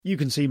You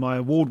can see my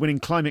award-winning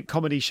climate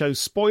comedy show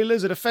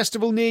Spoilers at a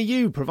festival near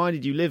you,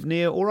 provided you live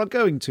near or are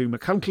going to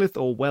Machynlleth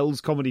or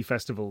Wells comedy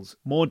festivals.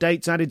 More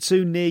dates added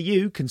soon near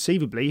you.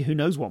 Conceivably, who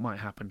knows what might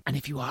happen. And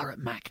if you are at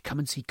Mac, come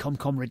and see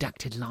ComCom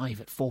Redacted live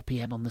at 4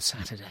 p.m. on the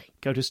Saturday.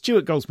 Go to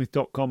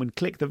stuartgoldsmith.com and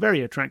click the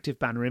very attractive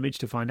banner image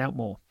to find out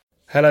more.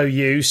 Hello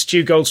you,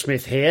 Stu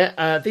Goldsmith here.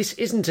 This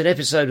isn't an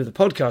episode of the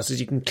podcast,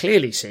 as you can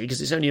clearly see,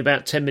 because it's only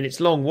about 10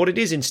 minutes long. What it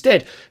is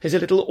instead is a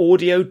little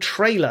audio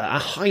trailer, a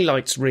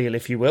highlights reel,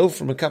 if you will,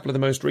 from a couple of the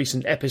most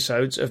recent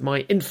episodes of my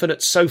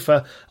Infinite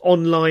Sofa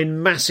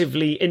online,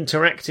 massively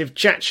interactive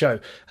chat show.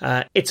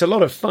 It's a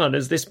lot of fun,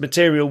 as this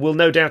material will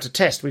no doubt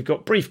attest. We've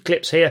got brief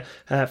clips here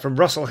from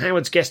Russell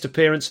Howard's guest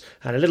appearance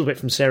and a little bit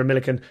from Sarah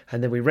Millican,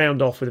 and then we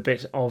round off with a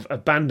bit of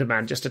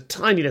Abandoman, just a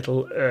tiny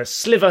little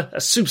sliver, a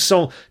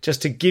soupçon,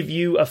 just to give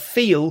you a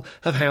feel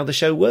of how the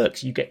show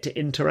works. You get to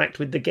interact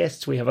with the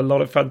guests. We have a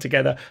lot of fun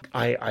together.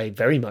 I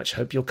very much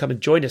hope you'll come and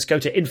join us. Go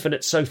to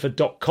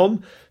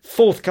infinitesofa.com.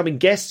 Forthcoming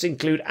guests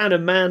include Anna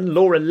Mann,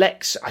 Laura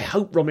Lex. I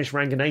hope Ramesh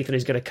Ranganathan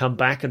is going to come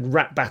back and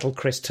rap battle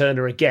Chris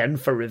Turner again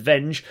for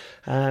revenge.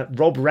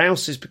 Rob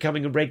Rouse is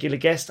becoming a regular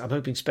guest. I'm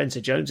hoping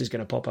Spencer Jones is going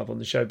to pop up on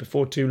the show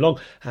before too long,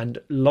 and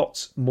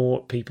lots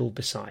more people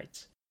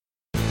besides.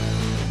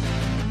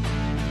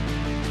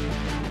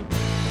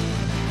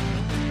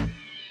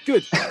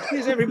 Good.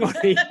 Here's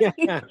everybody.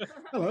 Yeah.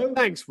 Hello.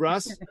 Thanks,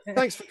 Russ.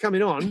 Thanks for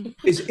coming on.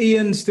 Is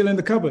Ian still in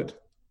the cupboard?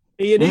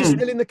 Ian is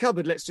still in the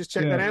cupboard. Let's just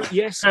check that out.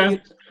 Yes, Ian's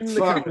in the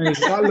cupboard. Me,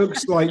 that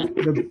looks like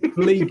the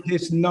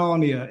bleakest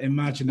Narnia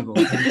imaginable.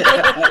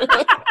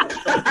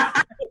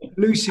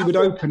 Lucy would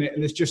open it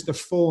and there's just a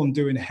fawn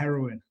doing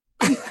heroin.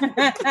 You've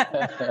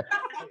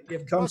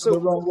come to the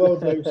wrong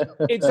world, Lucy.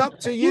 It's up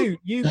to you.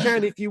 You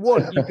can, if you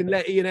want, you can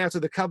let Ian out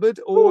of the cupboard.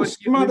 Or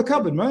come out of the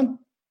cupboard, man.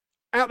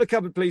 Out the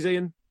cupboard, please,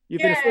 Ian.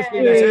 You've been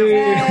officially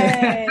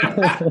let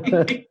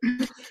out.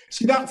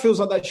 See, that feels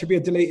like that should be a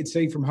deleted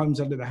scene from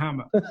Homes Under the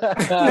Hammer.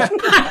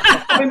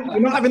 You're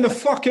not having the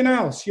fucking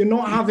house. You're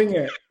not having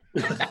it.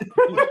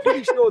 I'm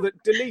pretty sure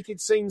that deleted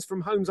scenes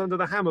from Homes Under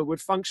the Hammer would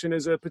function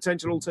as a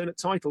potential alternate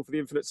title for the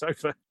Infinite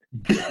Sofa.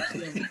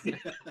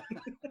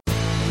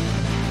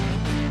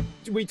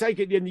 We take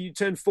it you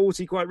turned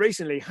 40 quite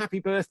recently.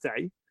 Happy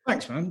birthday.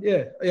 Thanks, man.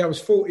 Yeah, I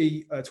was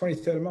 40,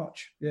 23rd of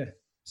March. Yeah,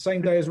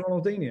 same day as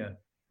Ronaldinho.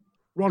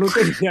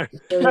 Ronaldinho.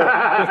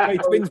 Birthday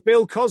twins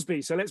Bill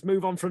Cosby. So let's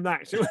move on from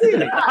that.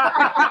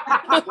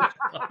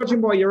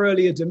 Judging by your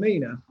earlier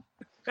demeanour,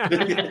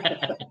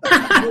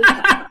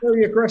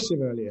 very aggressive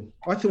earlier.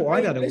 I thought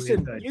I'd had a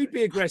weird day. You'd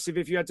be aggressive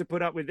if you had to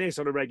put up with this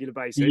on a regular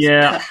basis.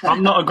 Yeah,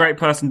 I'm not a great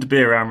person to be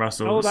around,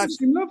 Russell. Oh, that's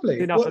lovely.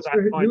 Enough of that.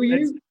 Who are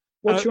you?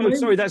 What's your name?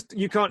 Sorry,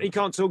 he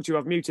can't talk to you.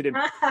 I've muted him.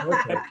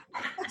 Okay.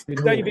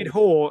 David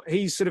Hoare.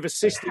 He's sort of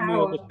assisting me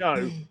on the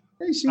show.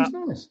 He seems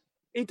nice.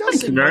 He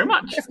does. Thank you very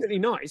much. Definitely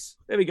nice.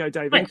 There we go,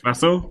 David. Thanks,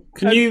 Russell.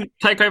 Can you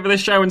take over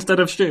this show instead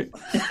of Stu?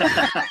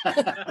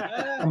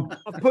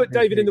 I've put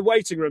David in the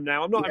waiting room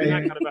now. I'm not having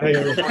that kind of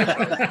behaviour.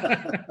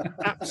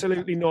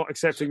 Absolutely not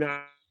accepting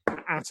that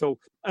at all.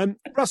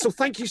 Russell,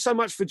 thank you so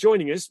much for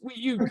joining us.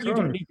 You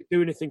don't need to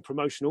do anything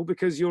promotional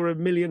because you're a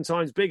million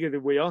times bigger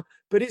than we are.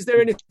 But is there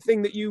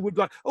anything that you would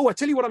like? Oh, I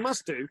tell you what I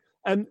must do.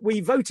 We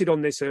voted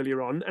on this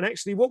earlier on, and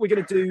actually what we're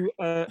going to do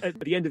at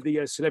the end of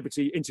the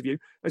celebrity interview,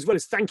 as well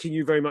as thanking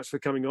you very much for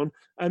coming on,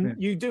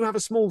 you do have a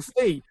small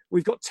fee.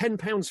 We've got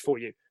 £10 for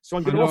you. So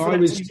I'm going to offer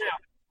that to you now.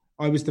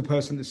 I was the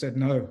person that said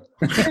no.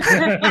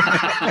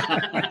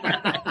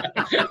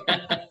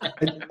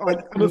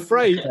 I'm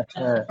afraid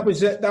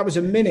that was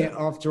a minute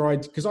after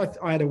because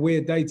I had a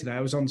weird day today.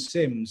 I was on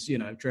Sims,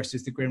 dressed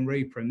as the Grim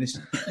Reaper, and this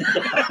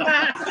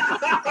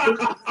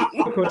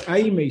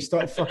Amy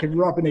started fucking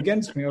rubbing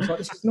against me. I was like,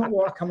 this is not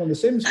what I come on the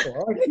Sims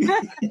for. I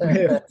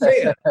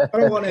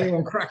don't want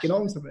anyone cracking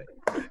on to me.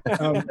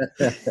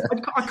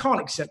 I can't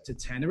accept a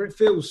tenner. It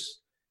feels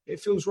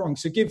wrong.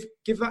 So give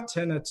that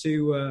tenner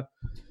to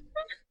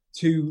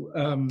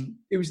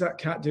it was that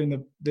cat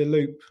doing the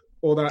loop,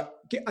 or that.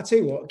 I tell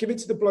you what, give it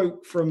to the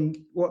bloke from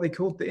what they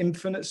called the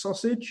Infinite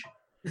Sausage.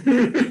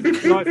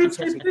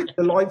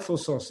 Delightful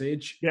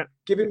sausage. Yeah.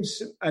 Give him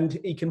and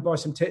he can buy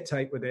some tit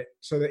tape with it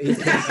so that he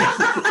can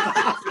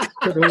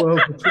put the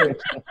world to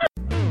twist.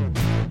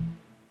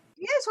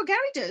 Yeah, that's what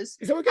Gary does.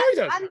 Is that what Gary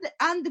does?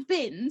 And the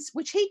bins,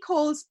 which he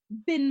calls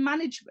bin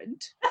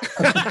management.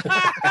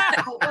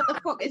 What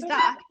the fuck is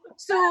that?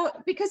 So,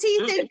 because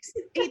he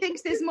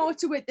thinks there's more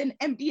to it than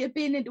empty a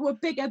bin into a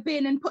bigger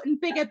bin and putting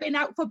bigger bin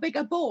out for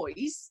bigger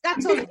boys.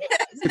 That's all it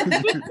is. He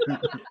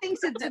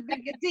thinks it's a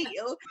bigger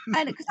deal.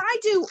 And because I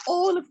do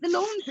all of the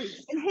laundry,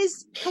 and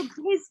his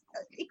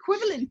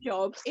equivalent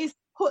job is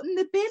putting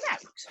the bin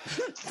out.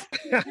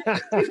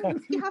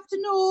 You have to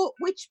know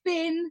which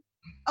bin.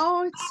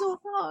 Oh, it's so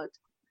hard.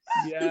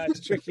 Yeah,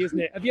 it's tricky, isn't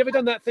it? Have you ever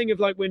done that thing of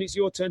like when it's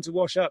your turn to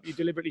wash up, you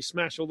deliberately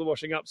smash all the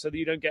washing up so that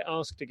you don't get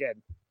asked again?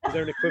 Is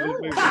there an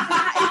equivalent movement?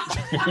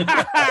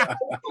 That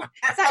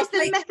is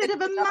the method of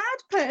a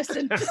mad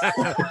person.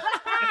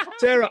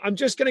 Sarah, I'm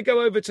just going to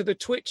go over to the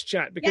Twitch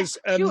chat because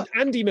Sure.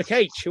 Andy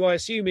McH, who I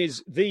assume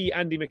is the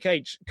Andy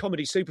McH,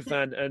 comedy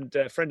superfan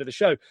and friend of the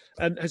show,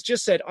 has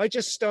just said, I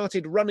just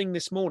started running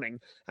this morning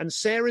and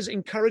Sarah's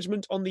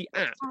encouragement on the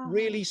app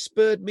really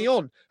spurred me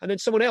on. And then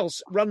someone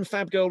else, Run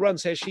Fab Girl Run,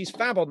 says she's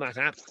fab on that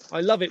app.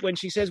 I love it when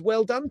she says,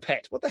 well done,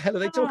 pet. What the hell are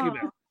they talking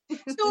about?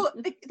 So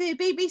the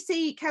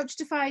BBC Couch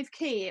to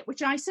 5K,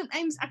 which I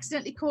sometimes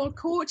accidentally call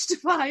Coach to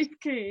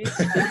 5K,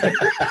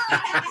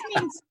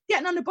 means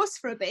getting on a bus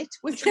for a bit,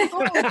 which we've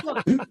all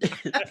done,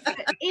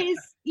 is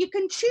you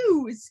can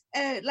choose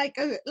like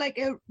a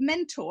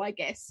mentor, I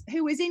guess,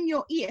 who is in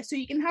your ear, so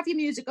you can have your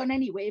music on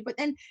anyway. But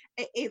then,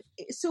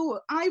 so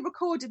I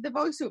recorded the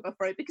voiceover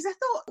for it because I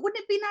thought,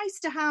 wouldn't it be nice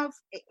to have,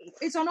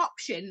 is on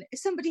option,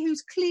 somebody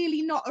who's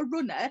clearly not a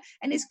runner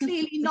and is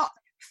clearly not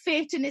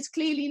fit and is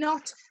clearly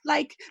not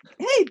like,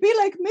 hey, be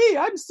like me,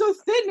 I'm so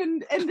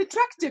thin and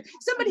attractive.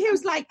 Somebody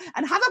who's like,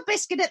 and have a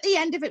biscuit at the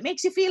end if it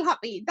makes you feel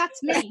happy.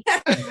 That's me.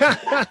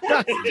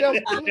 That's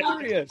just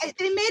hilarious.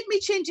 They made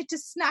me change it to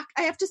snack.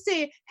 I have to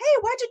say, hey,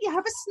 why don't you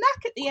have a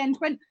snack at the end?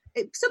 When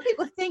some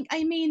people think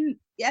I mean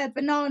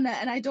banana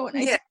and I don't.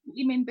 I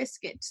mean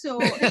biscuit. So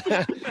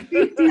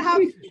it's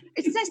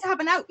nice to have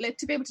an outlet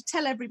to be able to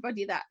tell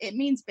everybody that it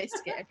means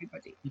biscuit,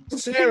 everybody.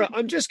 Sarah,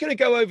 I'm just going to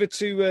go over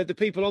to the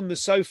people on the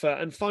sofa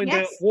and find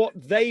out what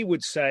they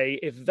would say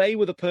if they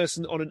were the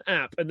person on an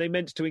app and they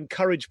meant to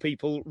encourage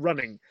people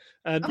running.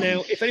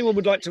 Now, if anyone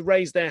would like to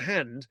raise their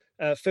hand,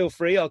 feel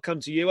free. I'll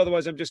come to you.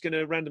 Otherwise, I'm just going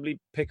to randomly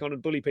pick on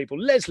and bully people.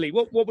 Leslie,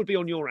 what would be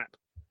on your app?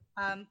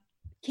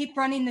 Keep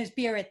running, there's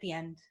beer at the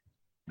end.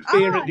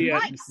 Beer at the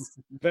end.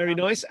 Very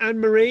nice.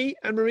 Anne-Marie,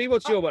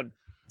 what's your one?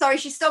 Sorry,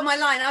 she stole my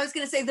line. I was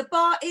going to say the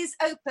bar is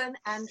open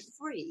and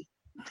free.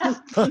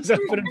 It's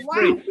open and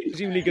free,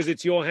 presumably because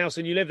it's your house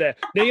and you live there.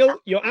 Neil,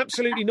 you're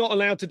absolutely not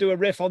allowed to do a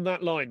riff on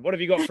that line. What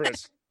have you got for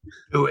us?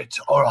 Do it,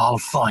 or I'll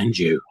find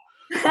you.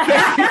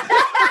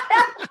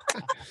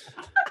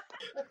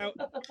 Now,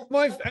 am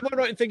I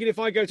right in thinking if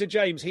I go to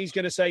James, he's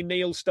going to say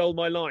Neil stole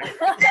my line?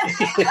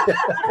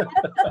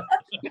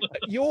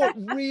 You're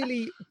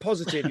really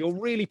positive. You're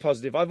really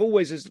positive. I've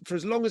always, for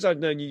as long as I've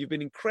known you, you've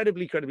been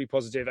incredibly, incredibly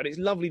positive. And it's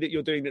lovely that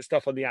you're doing that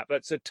stuff on the app.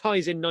 That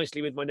ties in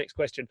nicely with my next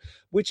question,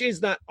 which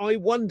is that I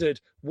wondered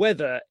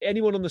whether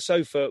anyone on the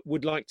sofa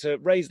would like to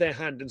raise their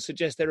hand and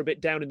suggest they're a bit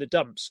down in the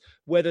dumps,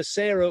 whether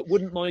Sarah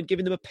wouldn't mind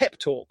giving them a pep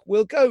talk.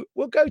 We'll go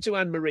to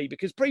Anne-Marie,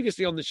 because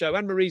previously on the show,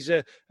 Anne-Marie's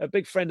a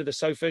big friend of the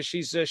sofa.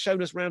 She's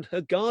shown us around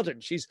her garden.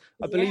 She's,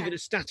 I believe, in a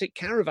static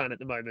caravan at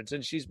the moment,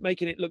 and she's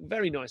making it look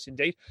very nice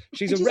indeed.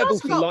 She's a rebel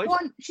for life.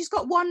 She's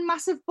got one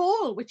massive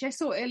ball, which I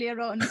saw earlier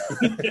on.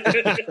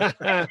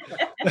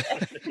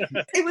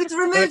 It was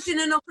removed in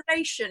an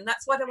operation.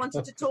 That's what I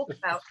wanted to talk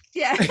about.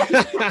 Yeah.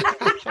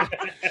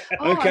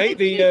 Okay.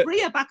 The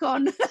Bria back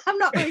on. I'm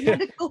not very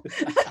medical.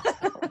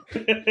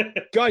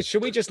 Guys,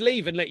 should we just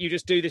leave and let you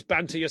just do this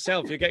banter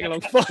yourself? You're getting along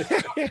fine.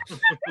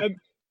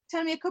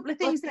 Tell me a couple of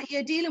things that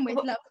you're dealing with,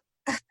 love.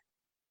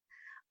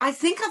 I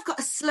think I've got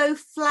a slow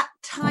flat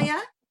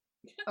tire.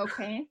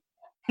 Okay.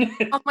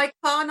 On my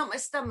car, not my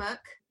stomach.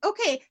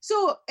 Okay,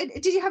 so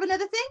did you have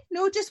another thing?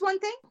 No, just one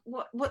thing?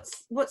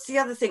 What's the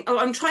other thing? Oh,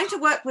 I'm trying to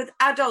work with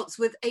adults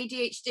with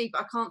ADHD,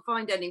 but I can't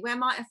find any. Where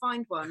might I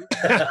find one?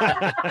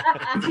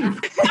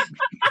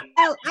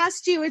 Well, as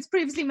Stuart's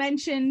previously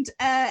mentioned,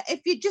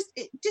 if you just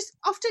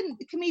often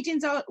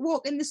comedians are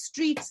walking the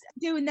streets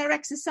doing their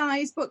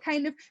exercise, but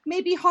kind of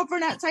maybe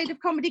hovering outside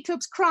of comedy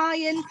clubs,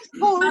 crying,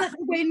 falling at the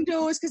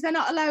windows because they're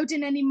not allowed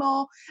in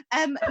anymore.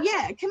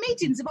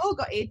 Comedians have all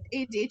got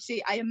ADHD,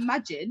 I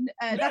imagine.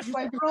 That's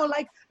why we're all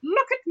like,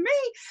 look at me,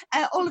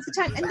 all of the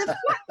time. And the flat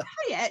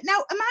tire. Now,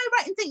 am I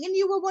right in thinking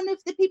you were one of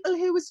the people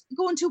who was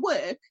going to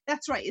work?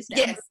 That's right, isn't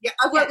it? Yes. Yeah,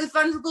 I work with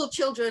vulnerable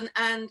children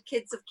and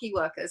kids of key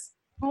workers.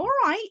 All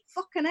right,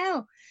 fucking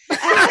hell. All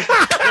right,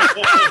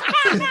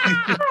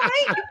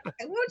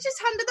 we'll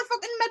just hand her the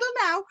fucking medal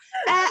now.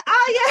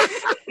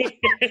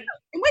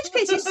 In which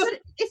case,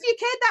 if you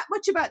cared that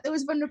much about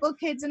those vulnerable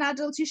kids and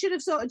adults, you should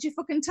have sorted your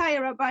fucking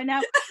tire out by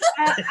now.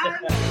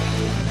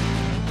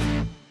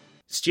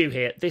 Stu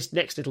here. This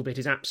next little bit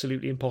is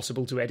absolutely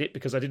impossible to edit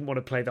because I didn't want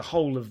to play the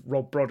whole of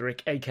Rob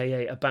Broderick,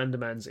 aka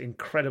Abandoman's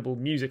incredible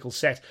musical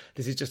set.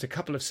 This is just a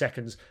couple of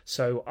seconds,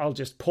 so I'll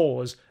just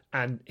pause,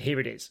 and here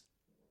it is.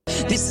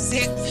 This is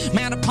it,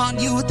 man upon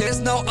you, there's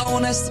no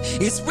onus.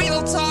 It's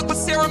real talk with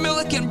Sarah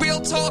Millican,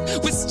 real talk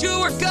with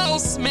Stuart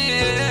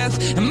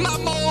Goldsmith. And my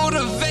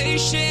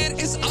motivation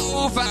is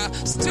over.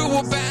 Stu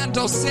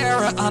Abando,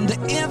 Sarah on the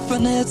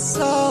infinite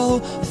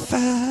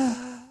sofa.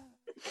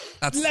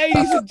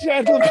 Ladies and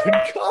gentlemen,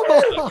 come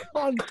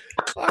on.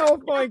 Oh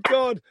my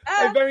God.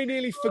 I very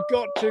nearly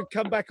forgot to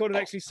come back on and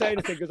actually say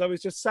anything because I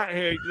was just sat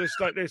here just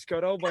like this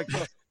going, oh my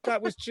God,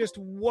 that was just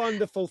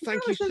wonderful.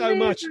 Thank you so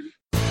much.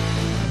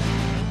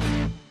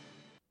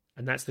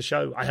 And that's the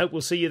show. I hope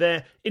we'll see you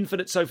there.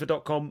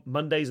 InfiniteSofa.com,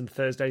 Mondays and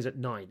Thursdays at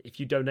 9. If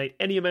you donate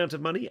any amount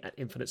of money at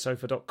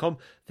InfiniteSofa.com,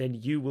 then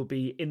you will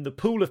be in the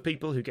pool of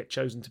people who get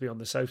chosen to be on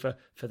the sofa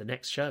for the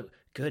next show.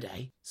 Good,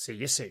 eh? See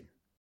you soon.